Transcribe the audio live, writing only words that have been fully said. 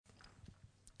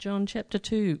John chapter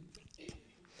 2,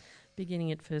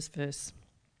 beginning at first verse.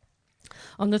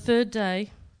 On the third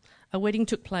day, a wedding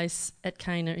took place at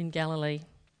Cana in Galilee.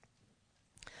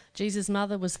 Jesus'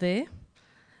 mother was there,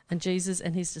 and Jesus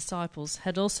and his disciples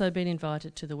had also been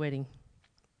invited to the wedding.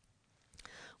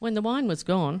 When the wine was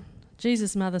gone,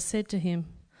 Jesus' mother said to him,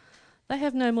 "They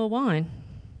have no more wine."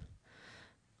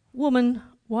 "Woman,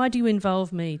 why do you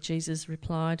involve me?" Jesus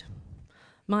replied.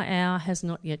 "My hour has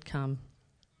not yet come."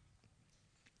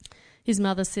 His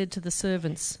mother said to the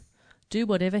servants, "Do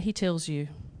whatever he tells you."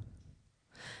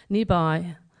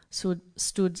 Nearby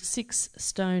stood 6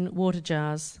 stone water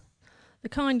jars, the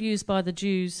kind used by the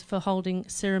Jews for holding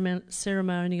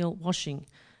ceremonial washing,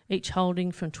 each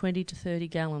holding from 20 to 30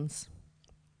 gallons.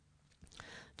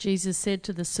 Jesus said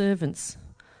to the servants,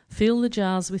 "Fill the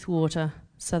jars with water,"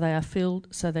 so they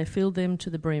filled them to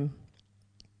the brim.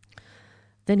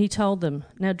 Then he told them,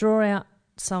 "Now draw out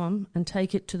some and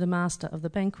take it to the master of the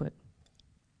banquet."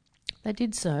 They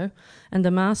did so, and the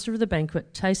master of the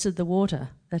banquet tasted the water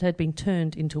that had been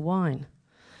turned into wine.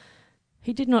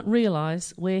 He did not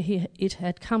realise where it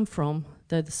had come from,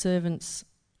 though the servants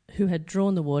who had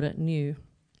drawn the water knew.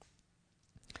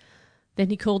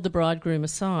 Then he called the bridegroom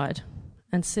aside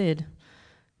and said,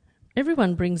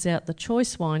 "Everyone brings out the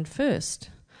choice wine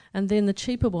first, and then the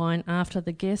cheaper wine after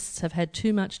the guests have had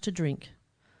too much to drink.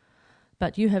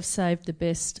 But you have saved the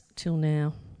best till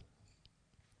now."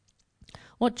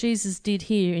 What Jesus did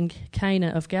here in Cana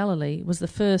of Galilee was the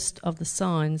first of the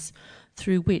signs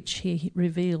through which he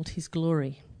revealed his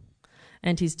glory,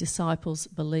 and his disciples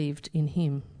believed in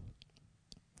him.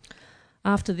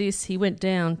 After this, he went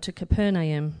down to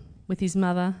Capernaum with his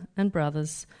mother and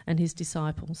brothers and his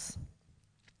disciples,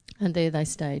 and there they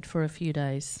stayed for a few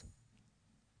days.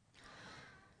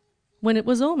 When it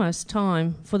was almost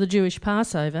time for the Jewish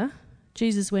Passover,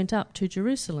 Jesus went up to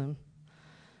Jerusalem.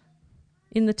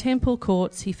 In the temple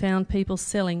courts he found people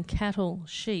selling cattle,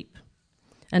 sheep,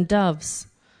 and doves,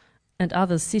 and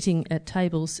others sitting at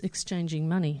tables exchanging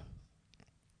money.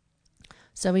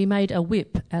 So he made a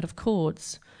whip out of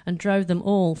cords and drove them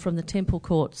all from the temple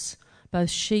courts, both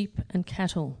sheep and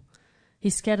cattle. He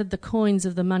scattered the coins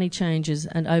of the money changers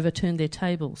and overturned their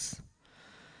tables.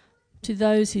 To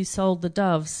those who sold the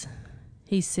doves,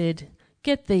 he said,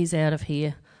 "Get these out of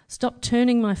here. Stop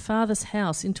turning my Father's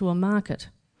house into a market."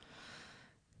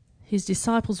 His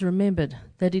disciples remembered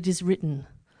that it is written,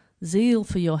 "Zeal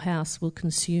for your house will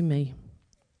consume me."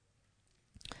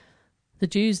 The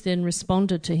Jews then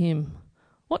responded to him,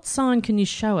 "What sign can you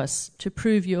show us to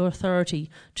prove your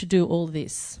authority to do all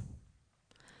this?"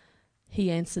 He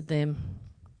answered them,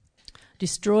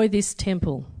 "Destroy this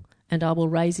temple, and I will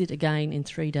raise it again in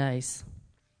 3 days."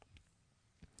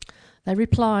 They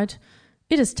replied,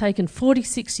 "It has taken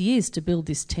 46 years to build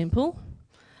this temple,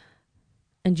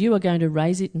 and you are going to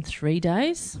raise it in 3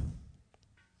 days?"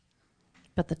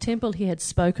 But the temple he had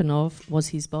spoken of was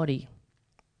his body.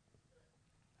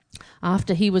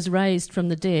 After he was raised from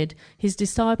the dead, his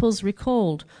disciples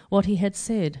recalled what he had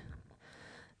said.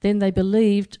 Then they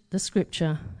believed the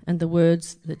scripture and the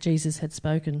words that Jesus had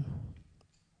spoken.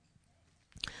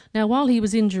 Now, while he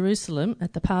was in Jerusalem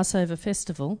at the Passover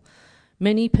festival,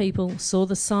 many people saw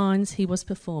the signs he was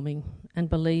performing and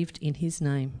believed in his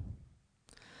name.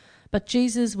 But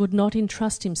Jesus would not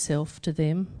entrust himself to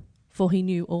them, for he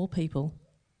knew all people.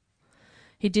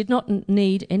 He did not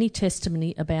need any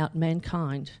testimony about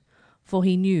mankind, for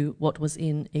he knew what was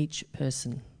in each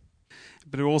person.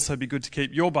 But it will also be good to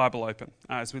keep your Bible open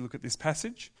as we look at this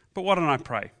passage. But why don't I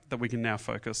pray that we can now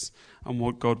focus on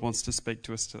what God wants to speak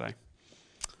to us today.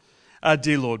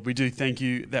 Dear Lord, we do thank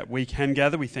you that we can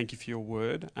gather. We thank you for your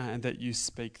word and that you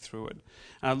speak through it.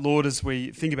 Lord, as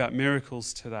we think about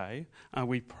miracles today,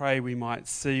 we pray we might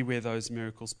see where those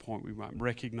miracles point. We might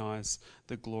recognise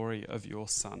the glory of your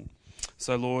Son.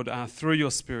 So Lord, through your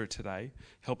Spirit today,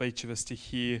 help each of us to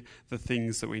hear the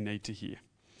things that we need to hear.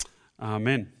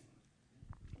 Amen.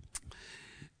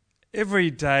 Every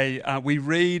day we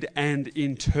read and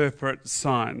interpret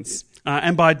signs.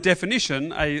 And by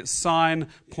definition, a sign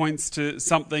points to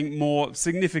something more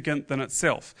significant than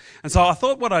itself. And so I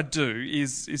thought what I'd do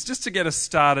is just to get us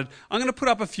started, I'm going to put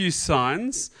up a few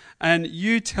signs and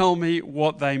you tell me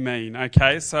what they mean,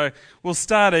 okay? So we'll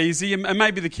start easy, and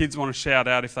maybe the kids want to shout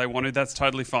out if they want to, that's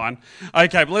totally fine.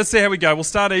 Okay, but let's see how we go. We'll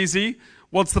start easy.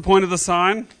 What's the point of the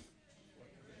sign?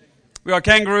 We've got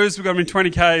kangaroos, we've got them in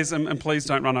 20 Ks, and please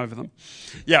don't run over them.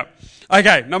 Yeah.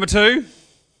 Okay, number 2.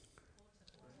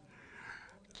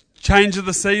 Change of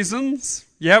the seasons.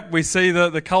 Yep, we see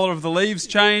the colour of the leaves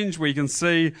change. We can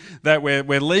see that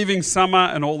we're leaving summer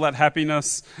and all that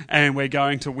happiness, and we're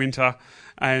going to winter,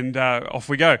 and off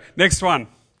we go. Next one.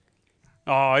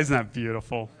 Oh, isn't that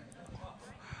beautiful?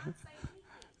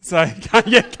 So,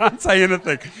 can't say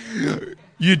anything.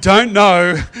 You don't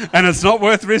know, and it's not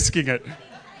worth risking it.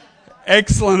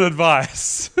 Excellent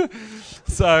advice.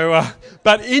 So,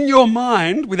 but in your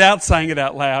mind, without saying it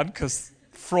out loud, because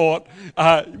fraught,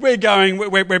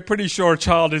 we're pretty sure a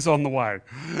child is on the way.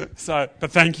 So,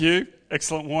 but thank you.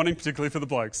 Excellent warning, particularly for the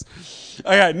blokes.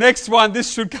 Okay, next one.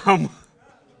 This should come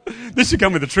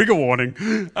with a trigger warning.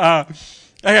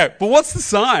 Okay, but what's the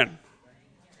sign?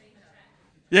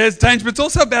 Yeah, it's danger, but it's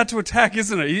also about to attack,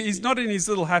 isn't it? He's not in his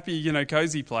little happy,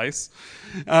 cozy place.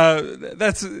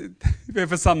 That's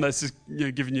for some, that's just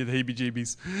giving you the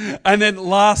heebie-jeebies. And then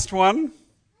last one.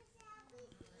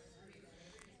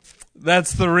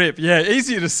 That's the rip. Yeah,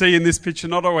 easier to see in this picture,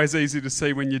 not always easy to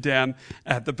see when you're down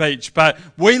at the beach. But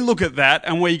we look at that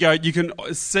and we go, you can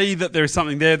see that there is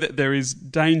something there, that there is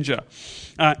danger.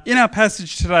 In our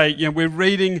passage today, we're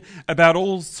reading about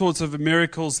all sorts of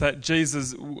miracles that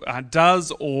Jesus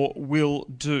does or will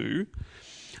do.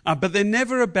 But they're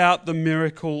never about the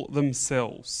miracle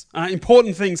themselves.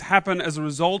 Important things happen as a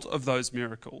result of those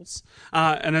miracles.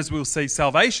 And as we'll see,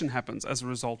 salvation happens as a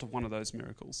result of one of those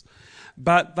miracles.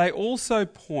 But they also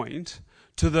point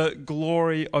to the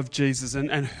glory of Jesus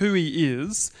and who he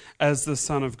is as the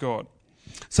Son of God.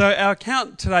 So our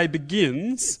account today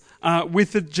begins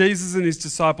with Jesus and his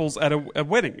disciples at a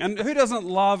wedding. And who doesn't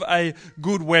love a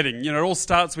good wedding? It all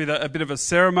starts with a bit of a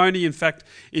ceremony. In fact,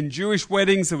 in Jewish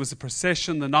weddings, there was a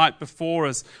procession the night before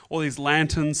as all these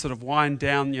lanterns sort of wind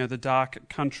down, the dark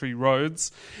country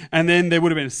roads. And then there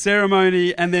would have been a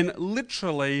ceremony and then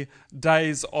literally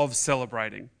days of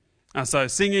celebrating. So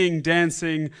singing,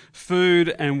 dancing,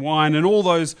 food and wine and all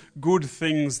those good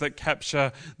things that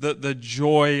capture the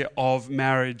joy of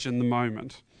marriage and the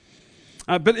moment.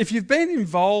 But if you've been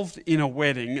involved in a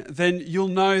wedding, then you'll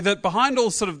know that behind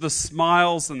all sort of the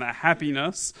smiles and the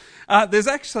happiness, there's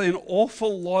actually an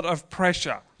awful lot of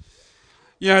pressure.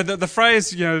 The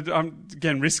phrase,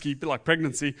 again, risky, a bit like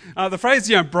pregnancy, the phrase,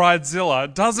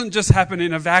 bridezilla doesn't just happen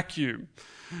in a vacuum.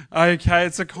 Okay,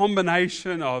 it's a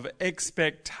combination of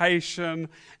expectation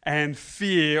and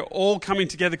fear all coming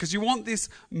together because you want this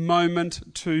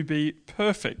moment to be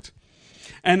perfect.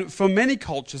 And for many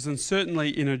cultures, and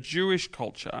certainly in a Jewish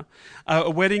culture, a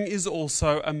wedding is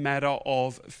also a matter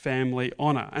of family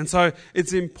honour. And so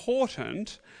it's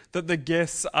important that the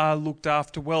guests are looked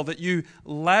after well, that you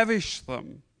lavish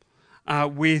them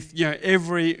with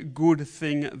every good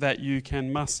thing that you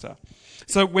can muster.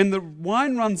 So when the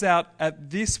wine runs out at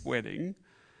this wedding,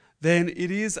 then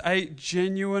it is a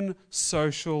genuine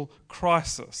social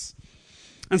crisis.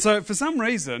 And so for some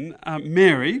reason,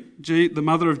 Mary, the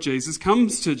mother of Jesus,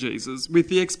 comes to Jesus with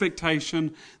the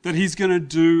expectation that he's going to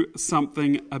do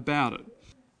something about it.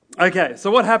 Okay, so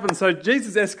what happens? So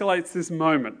Jesus escalates this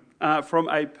moment from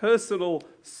a personal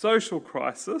social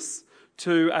crisis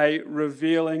to a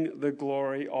revealing the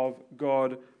glory of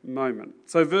God moment.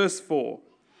 So verse 4,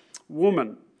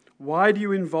 "Woman, why do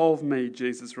you involve me?"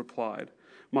 Jesus replied.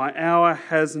 "My hour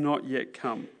has not yet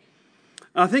come."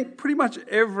 I think pretty much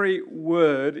every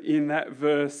word in that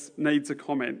verse needs a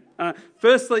comment.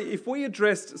 Firstly, if we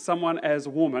addressed someone as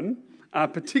woman,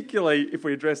 particularly if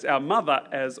we addressed our mother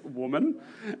as woman,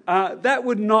 that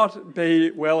would not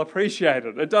be well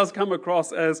appreciated. It does come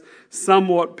across as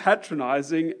somewhat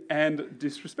patronising and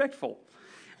disrespectful.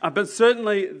 But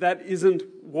certainly that isn't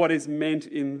what is meant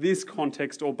in this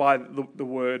context or by the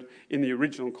word in the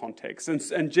original context.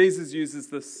 And Jesus uses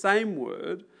the same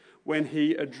word when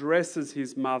he addresses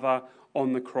his mother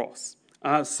on the cross.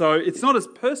 So it's not as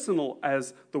personal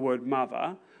as the word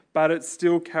mother, but it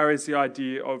still carries the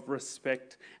idea of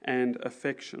respect and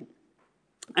affection.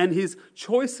 And his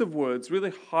choice of words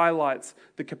really highlights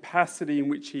the capacity in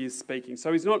which he is speaking.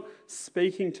 So he's not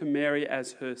speaking to Mary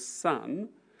as her son,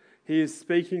 he is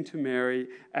speaking to Mary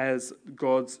as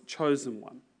God's chosen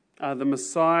one, the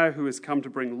Messiah who has come to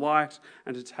bring light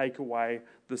and to take away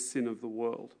the sin of the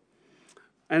world.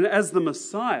 And as the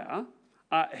Messiah,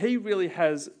 he really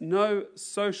has no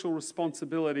social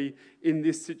responsibility in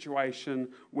this situation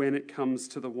when it comes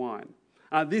to the wine.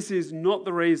 This is not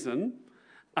the reason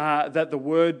that the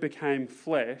Word became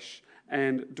flesh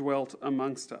and dwelt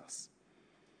amongst us.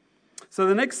 So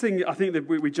the next thing I think that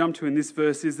we jump to in this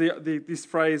verse is this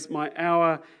phrase, "My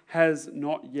hour has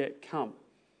not yet come."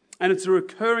 And it's a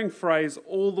recurring phrase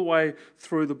all the way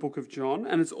through the book of John,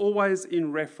 and it's always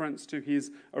in reference to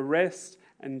his arrest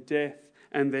and death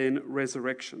and then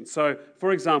resurrection. So,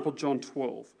 for example, John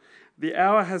 12. "The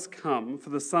hour has come for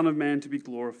the Son of Man to be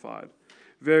glorified.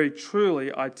 Very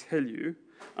truly, I tell you,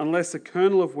 unless a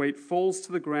kernel of wheat falls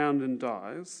to the ground and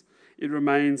dies, it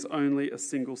remains only a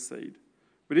single seed.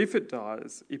 but if it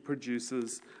dies, it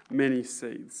produces many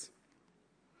seeds.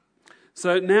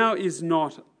 So now is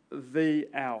not the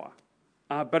hour,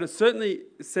 but it certainly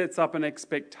sets up an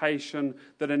expectation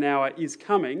that an hour is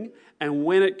coming, and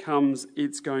when it comes,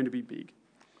 it's going to be big.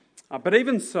 But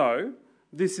even so,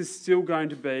 this is still going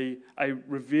to be a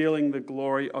revealing the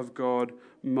glory of God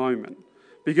moment.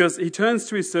 Because he turns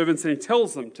to his servants and he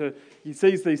tells them he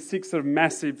sees these 6 sort of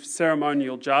massive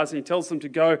ceremonial jars, and he tells them to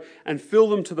go and fill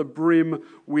them to the brim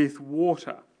with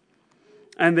water.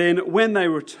 And then when they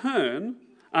return,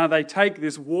 they take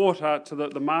this water to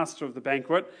the master of the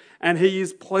banquet, and he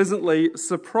is pleasantly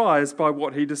surprised by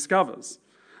what he discovers.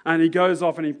 And he goes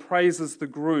off and he praises the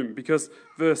groom, because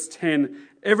verse 10,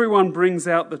 everyone brings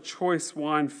out the choice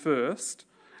wine first,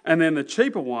 and then the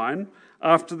cheaper wine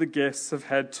after the guests have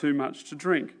had too much to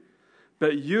drink.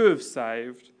 But you have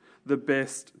saved the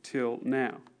best till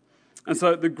now. And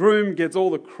so the groom gets all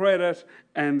the credit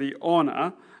and the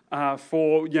honour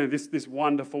for this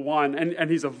wonderful wine,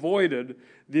 and he's avoided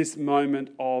this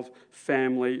moment of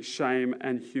family shame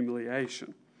and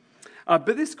humiliation. But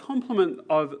this compliment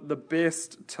of the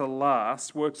best to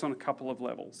last works on a couple of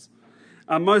levels.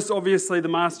 Most obviously, the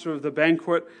master of the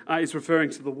banquet is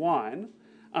referring to the wine,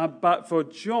 but for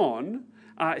John,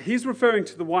 he's referring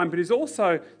to the wine, but he's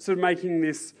also sort of making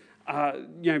this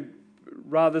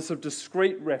rather sort of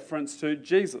discreet reference to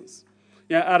Jesus.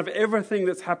 Out of everything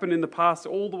that's happened in the past,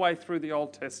 all the way through the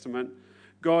Old Testament,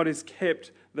 God has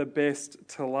kept the best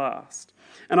to last.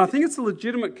 And I think it's a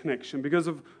legitimate connection because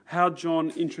of how John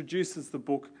introduces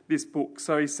this book.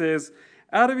 So he says,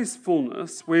 out of his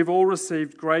fullness, we've all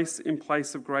received grace in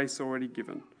place of grace already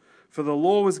given. For the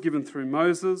law was given through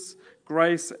Moses,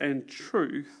 grace and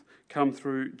truth come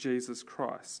through Jesus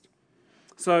Christ.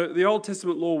 So the Old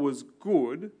Testament law was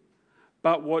good,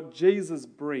 but what Jesus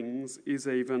brings is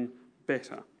even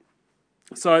better.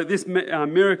 So this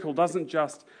miracle doesn't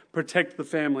just protect the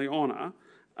family honour.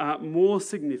 More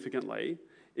significantly,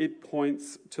 it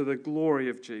points to the glory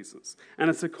of Jesus. And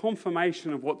it's a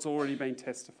confirmation of what's already been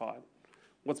testified.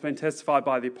 What's been testified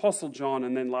by the Apostle John,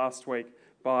 and then last week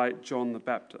by John the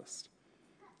Baptist.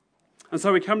 And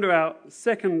so we come to our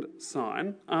second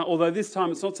sign, although this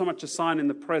time it's not so much a sign in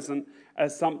the present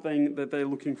as something that they're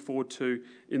looking forward to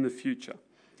in the future.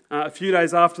 A few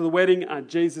days after the wedding,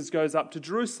 Jesus goes up to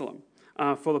Jerusalem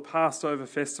for the Passover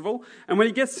festival. And when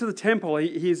he gets to the temple,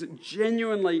 he is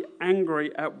genuinely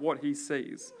angry at what he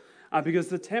sees, because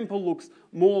the temple looks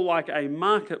more like a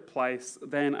marketplace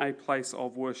than a place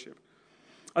of worship.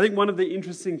 I think one of the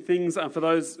interesting things for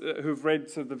those who've read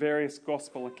sort of the various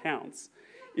gospel accounts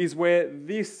is where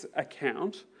this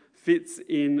account fits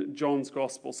in John's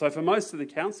gospel. So for most of the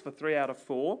accounts, for 3 out of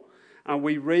 4,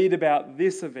 we read about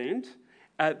this event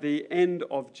at the end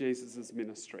of Jesus'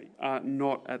 ministry,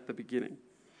 not at the beginning.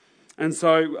 And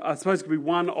so I suppose it could be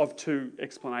one of 2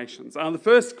 explanations. The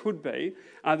first could be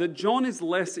that John is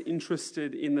less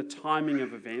interested in the timing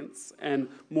of events and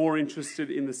more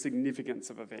interested in the significance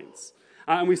of events.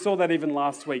 And we saw that even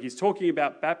last week. He's talking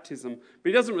about baptism, but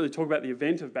he doesn't really talk about the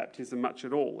event of baptism much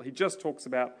at all. He just talks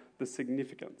about the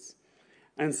significance.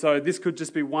 And so this could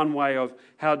just be one way of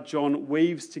how John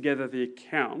weaves together the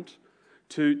account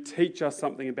to teach us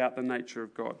something about the nature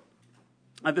of God.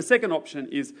 The second option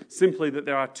is simply that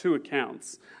there are 2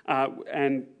 accounts,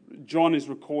 and John is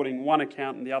recording one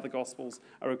account and the other Gospels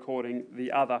are recording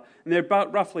the other. And they're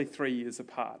about roughly 3 years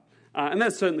apart. And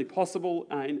that's certainly possible.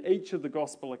 In each of the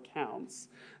Gospel accounts,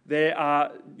 there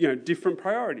are different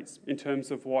priorities in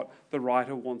terms of what the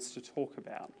writer wants to talk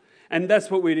about. And that's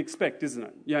what we'd expect, isn't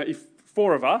it? If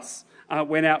 4 of us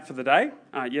went out for the day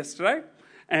yesterday,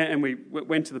 and we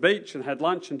went to the beach and had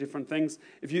lunch and different things,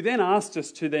 if you then asked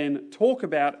us to then talk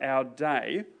about our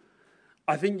day,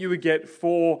 I think you would get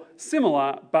 4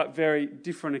 similar but very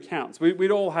different accounts.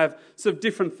 We'd all have sort of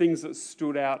different things that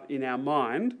stood out in our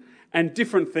mind and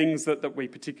different things that we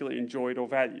particularly enjoyed or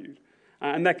valued.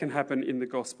 And that can happen in the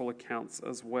gospel accounts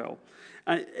as well.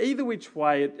 Either which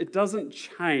way, it doesn't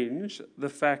change the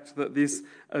fact that this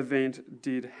event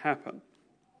did happen.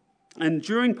 And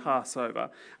during Passover,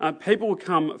 people would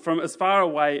come from as far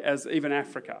away as even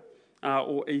Africa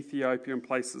or Ethiopia and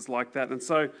places like that. And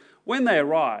so when they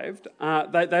arrived,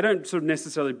 they don't sort of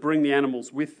necessarily bring the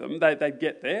animals with them. They'd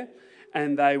get there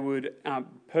and they would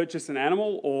purchase an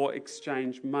animal or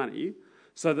exchange money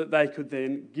so that they could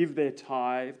then give their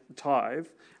tithe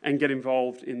and get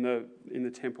involved in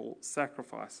the temple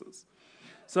sacrifices.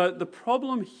 So the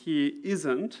problem here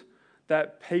isn't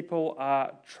that people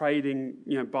are trading,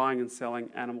 buying and selling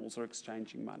animals or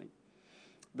exchanging money.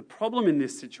 The problem in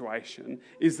this situation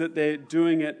is that they're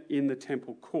doing it in the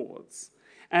temple courts.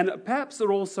 And perhaps it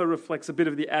also reflects a bit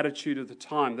of the attitude of the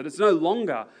time, that it's no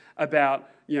longer about,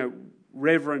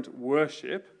 reverent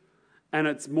worship, and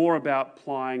it's more about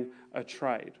plying a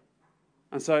trade.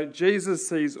 And so Jesus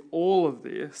sees all of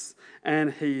this,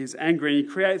 and he's angry, and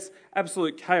he creates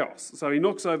absolute chaos. So he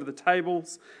knocks over the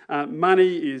tables,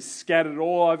 money is scattered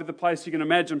all over the place. You can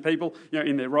imagine people,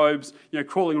 in their robes,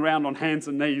 crawling around on hands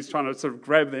and knees trying to sort of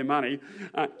grab their money.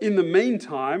 In the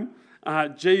meantime,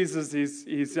 Jesus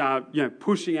is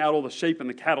pushing out all the sheep and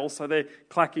the cattle, so they're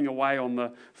clacking away on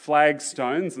the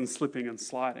flagstones and slipping and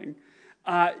sliding.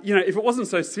 If it wasn't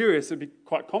so serious, it'd be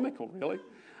quite comical, really,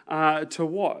 to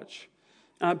watch.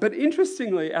 But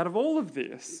interestingly, out of all of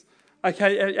this,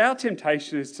 our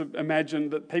temptation is to imagine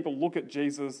that people look at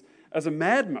Jesus as a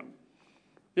madman.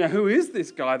 Who is this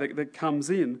guy that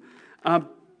comes in?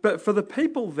 But for the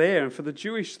people there and for the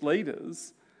Jewish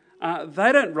leaders,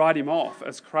 they don't write him off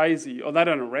as crazy, or they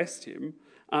don't arrest him.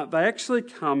 They actually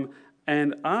come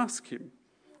and ask him.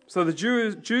 So the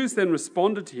Jews then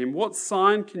responded to him, "What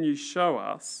sign can you show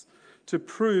us to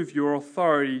prove your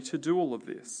authority to do all of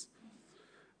this?"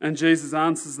 And Jesus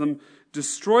answers them,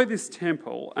 "Destroy this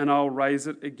temple and I'll raise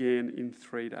it again in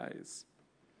 3 days."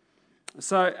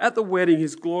 So at the wedding,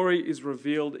 his glory is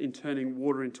revealed in turning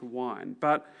water into wine.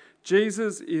 But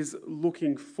Jesus is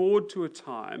looking forward to a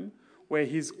time where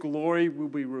his glory will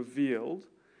be revealed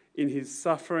in his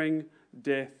suffering,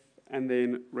 death, and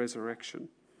then resurrection.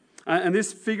 And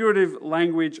this figurative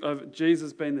language of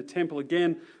Jesus being the temple,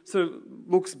 again, sort of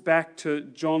looks back to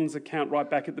John's account right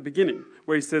back at the beginning,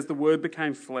 where he says the Word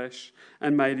became flesh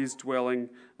and made his dwelling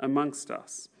amongst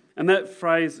us. And that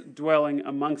phrase, dwelling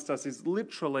amongst us, is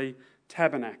literally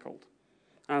tabernacled.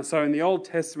 So in the Old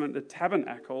Testament, the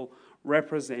tabernacle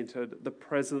represented the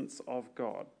presence of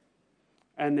God.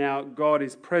 And now God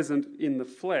is present in the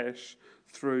flesh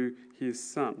through his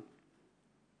Son.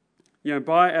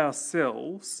 By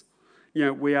ourselves,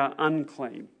 we are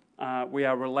unclean. We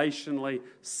are relationally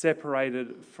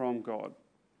separated from God.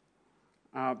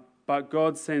 But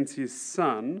God sends his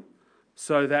Son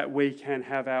so that we can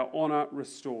have our honour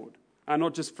restored.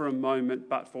 Not just for a moment,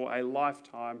 but for a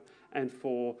lifetime and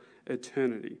for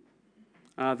eternity.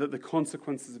 That the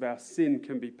consequences of our sin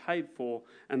can be paid for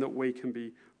and that we can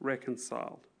be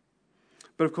reconciled.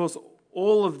 But of course,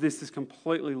 all of this is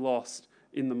completely lost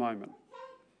in the moment.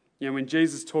 When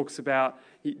Jesus talks about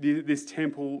this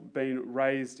temple being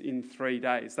raised in 3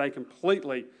 days, they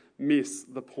completely miss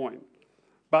the point.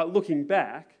 But looking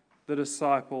back, the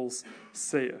disciples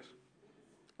see it.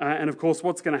 And of course,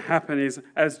 what's going to happen is,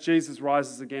 as Jesus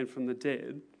rises again from the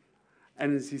dead,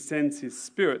 and as he sends his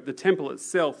Spirit, the temple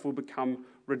itself will become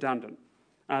redundant.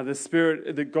 The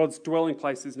Spirit, God's dwelling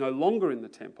place, is no longer in the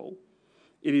temple.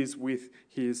 It is with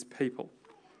his people.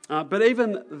 But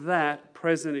even that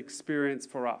present experience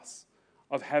for us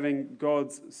of having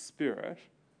God's Spirit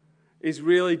is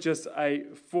really just a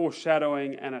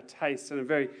foreshadowing and a taste, and a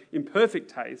very imperfect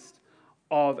taste,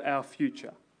 of our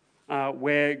future,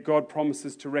 where God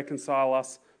promises to reconcile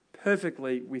us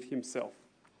perfectly with himself,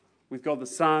 with God the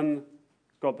Son,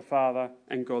 God the Father,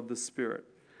 and God the Spirit,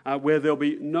 where there'll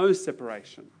be no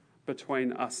separation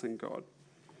between us and God.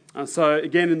 So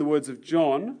again, in the words of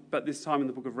John, but this time in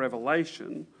the book of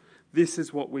Revelation, this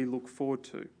is what we look forward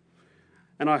to.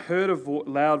 "And I heard a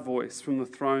loud voice from the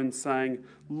throne saying,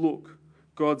 'Look,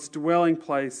 God's dwelling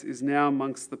place is now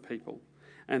amongst the people,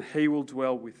 and he will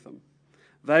dwell with them.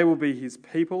 They will be his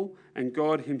people, and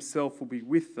God himself will be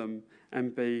with them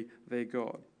and be their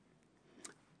God.'"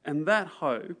 And that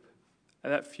hope,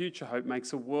 that future hope,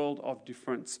 makes a world of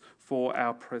difference for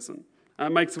our present.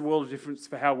 It makes a world of difference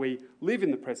for how we live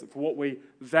in the present, for what we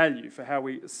value, for how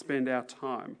we spend our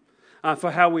time,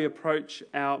 for how we approach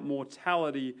our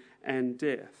mortality and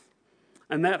death.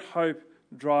 And that hope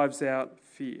drives out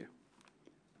fear.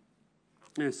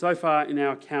 So far in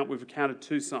our account, we've encountered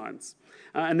 2 signs.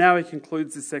 And now he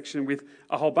concludes this section with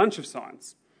a whole bunch of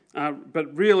signs.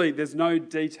 But really, there's no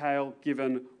detail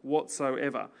given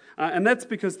whatsoever. And that's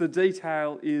because the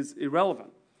detail is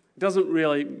irrelevant. It doesn't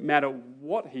really matter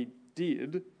what he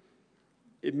did.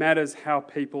 It matters how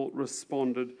people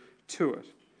responded to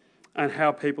it and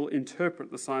how people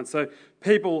interpret the sign. So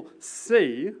people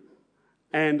see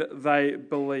and they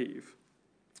believe.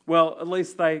 Well, at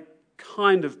least they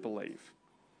kind of believe.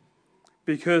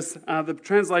 Because the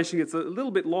translation gets a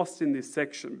little bit lost in this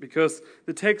section, because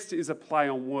the text is a play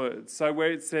on words. So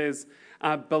where it says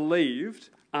believed,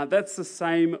 that's the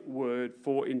same word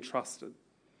for entrusted.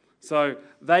 So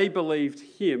they believed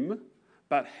him,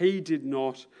 but he did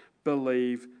not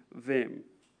believe them.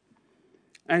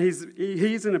 And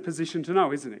he's in a position to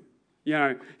know, isn't he?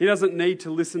 He doesn't need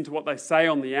to listen to what they say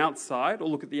on the outside or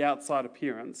look at the outside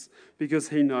appearance because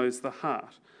he knows the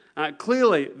heart.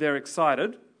 Clearly, they're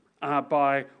excited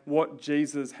by what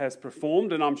Jesus has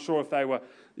performed, and I'm sure if they were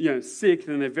sick,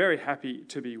 then they're very happy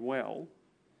to be well.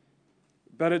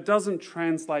 But it doesn't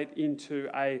translate into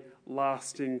a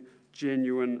lasting,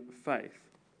 genuine faith.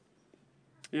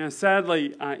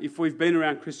 Sadly, if we've been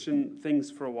around Christian things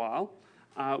for a while,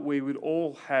 we would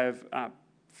all have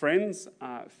friends,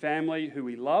 family who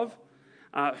we love,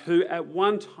 who at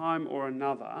one time or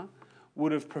another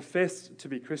would have professed to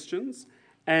be Christians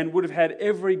and would have had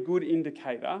every good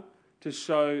indicator to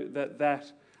show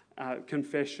that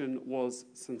confession was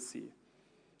sincere.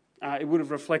 It would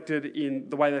have reflected in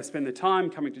the way they spend their time,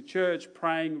 coming to church,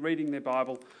 praying, reading their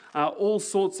Bible, all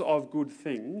sorts of good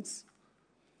things.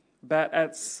 But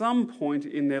at some point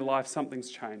in their life, something's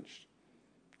changed.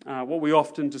 What we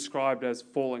often described as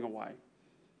falling away.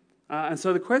 And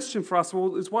so the question for us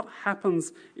is what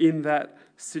happens in that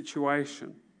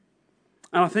situation?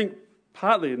 And I think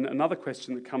partly another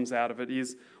question that comes out of it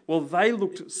is, they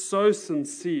looked so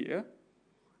sincere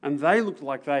and they looked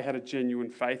like they had a genuine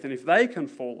faith, and if they can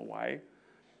fall away,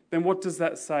 then what does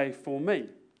that say for me?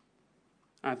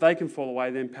 If they can fall away,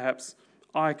 then perhaps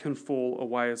I can fall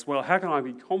away as well. How can I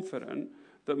be confident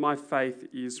that my faith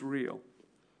is real?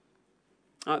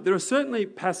 There are certainly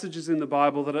passages in the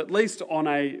Bible that, at least on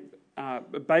a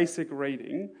basic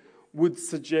reading, would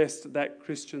suggest that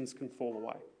Christians can fall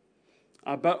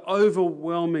away. But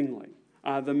overwhelmingly,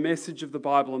 the message of the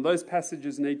Bible, and those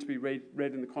passages need to be read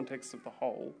in the context of the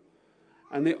whole,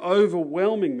 and the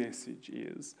overwhelming message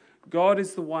is God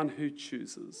is the one who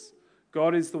chooses,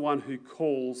 God is the one who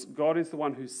calls, God is the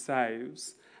one who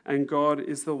saves, and God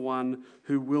is the one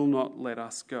who will not let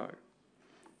us go.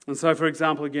 And so, for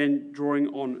example, again, drawing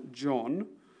on John,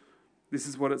 this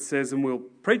is what it says, and we'll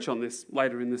preach on this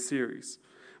later in the series.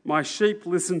 My sheep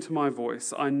listen to my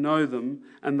voice. I know them,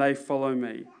 and they follow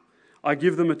me. I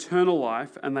give them eternal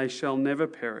life, and they shall never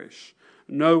perish.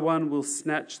 No one will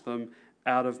snatch them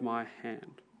out of my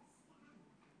hand.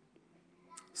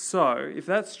 So, if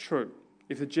that's true,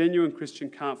 if a genuine Christian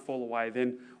can't fall away,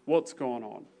 then what's gone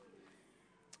on?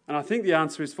 And I think the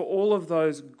answer is for all of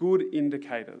those good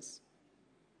indicators,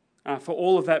 for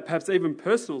all of that perhaps even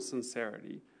personal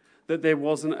sincerity, that there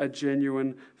wasn't a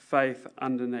genuine faith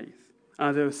underneath.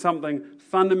 There was something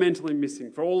fundamentally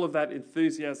missing for all of that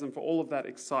enthusiasm, for all of that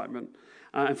excitement,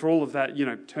 and for all of that,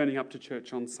 turning up to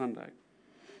church on Sunday.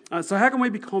 So how can we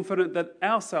be confident that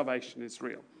our salvation is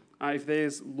real if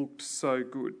theirs looked so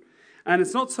good? And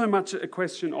it's not so much a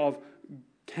question of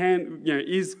can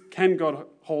God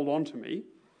hold on to me,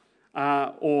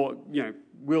 or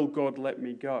will God let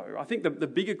me go? I think the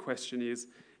bigger question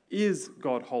is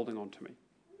God holding on to me?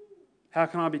 How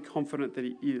can I be confident that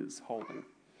He is holding?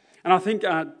 And I think,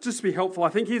 just to be helpful, I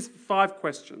think here's 5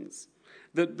 questions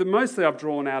that mostly I've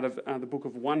drawn out of the book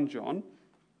of 1 John,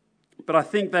 but I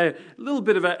think they're a little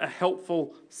bit of a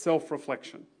helpful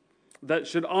self-reflection that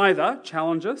should either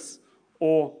challenge us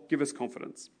or give us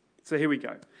confidence. So here we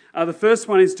go. The first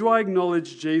one is, do I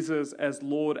acknowledge Jesus as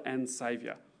Lord and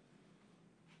Saviour?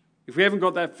 If we haven't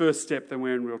got that first step, then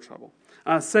we're in real trouble.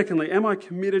 Secondly, am I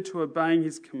committed to obeying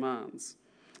His commands?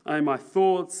 In my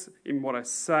thoughts, in what I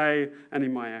say, and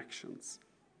in my actions.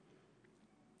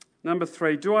 Number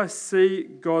 3, do I see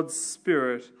God's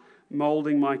Spirit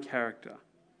moulding my character?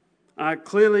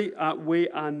 Clearly, we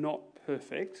are not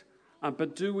perfect,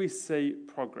 but do we see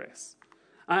progress?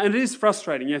 And it is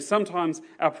frustrating. Yes, sometimes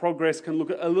our progress can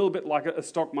look a little bit like a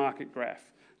stock market graph.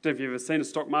 I don't know if you've ever seen a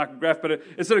stock market graph, but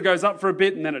it sort of goes up for a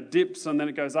bit, and then it dips, and then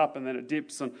it goes up, and then it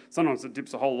dips, and sometimes it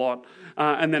dips a whole lot,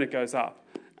 and then it goes up.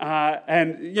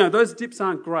 And those dips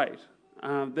aren't great.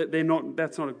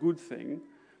 That's not a good thing.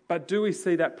 But do we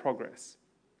see that progress?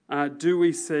 Do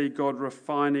we see God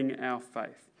refining our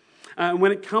faith? And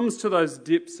when it comes to those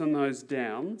dips and those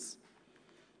downs,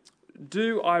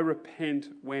 do I repent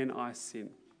when I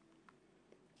sin?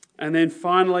 And then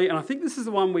finally, and I think this is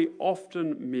the one we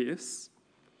often miss,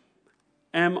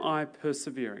 am I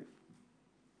persevering?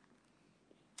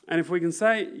 And if we can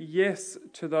say yes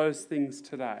to those things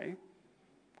today,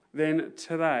 then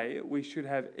today we should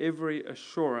have every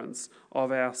assurance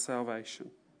of our salvation.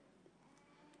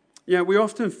 We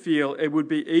often feel it would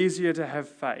be easier to have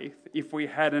faith if we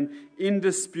had an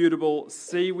indisputable,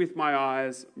 see with my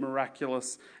eyes,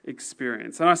 miraculous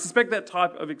experience. And I suspect that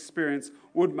type of experience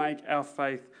would make our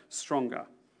faith stronger.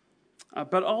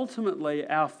 But ultimately,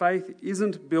 our faith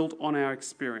isn't built on our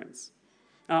experience.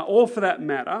 Or for that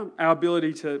matter, our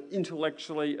ability to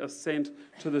intellectually assent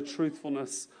to the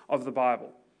truthfulness of the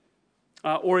Bible.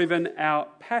 Or even our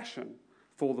passion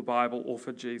for the Bible or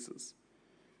for Jesus.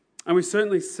 And we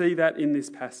certainly see that in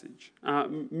this passage.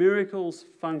 Miracles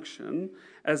function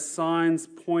as signs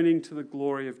pointing to the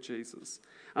glory of Jesus.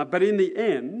 But in the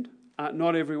end,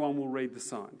 not everyone will read the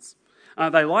signs.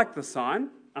 They like the sign.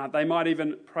 They might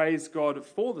even praise God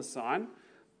for the sign,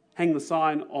 hang the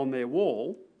sign on their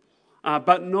wall,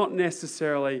 but not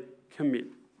necessarily commit.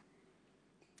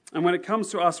 And when it comes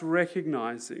to us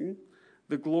recognising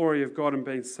the glory of God and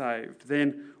being saved,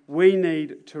 then we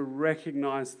need to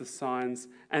recognise the signs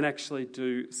and actually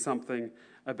do something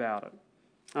about it.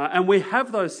 And we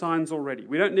have those signs already.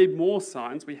 We don't need more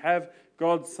signs. We have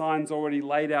God's signs already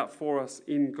laid out for us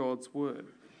in God's word.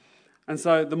 And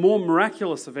so the more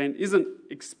miraculous event isn't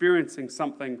experiencing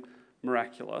something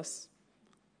miraculous.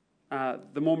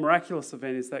 The more miraculous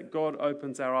event is that God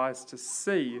opens our eyes to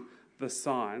see the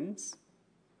signs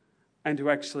and to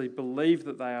actually believe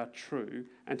that they are true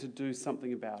and to do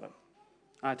something about it.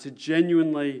 To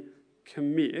genuinely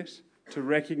commit to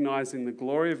recognising the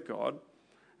glory of God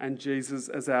and Jesus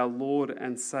as our Lord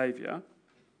and Saviour.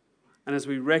 And as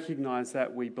we recognise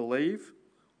that, we believe,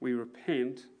 we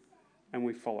repent, and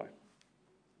we follow.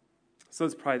 So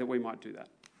let's pray that we might do that.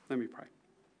 Let me pray.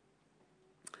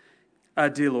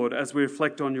 Dear Lord, as we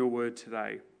reflect on your word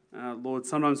today, Lord,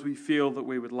 sometimes we feel that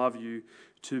we would love you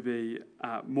to be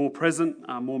more present,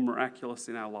 more miraculous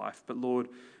in our life. But Lord,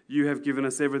 you have given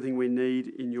us everything we need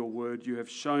in your word. You have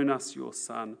shown us your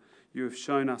Son. You have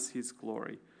shown us his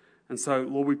glory. And so,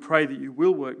 Lord, we pray that you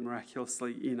will work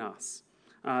miraculously in us,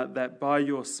 that by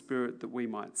your Spirit that we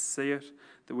might see it,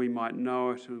 that we might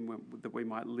know it, and that we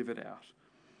might live it out.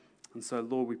 And so,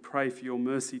 Lord, we pray for your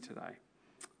mercy today.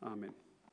 Amen.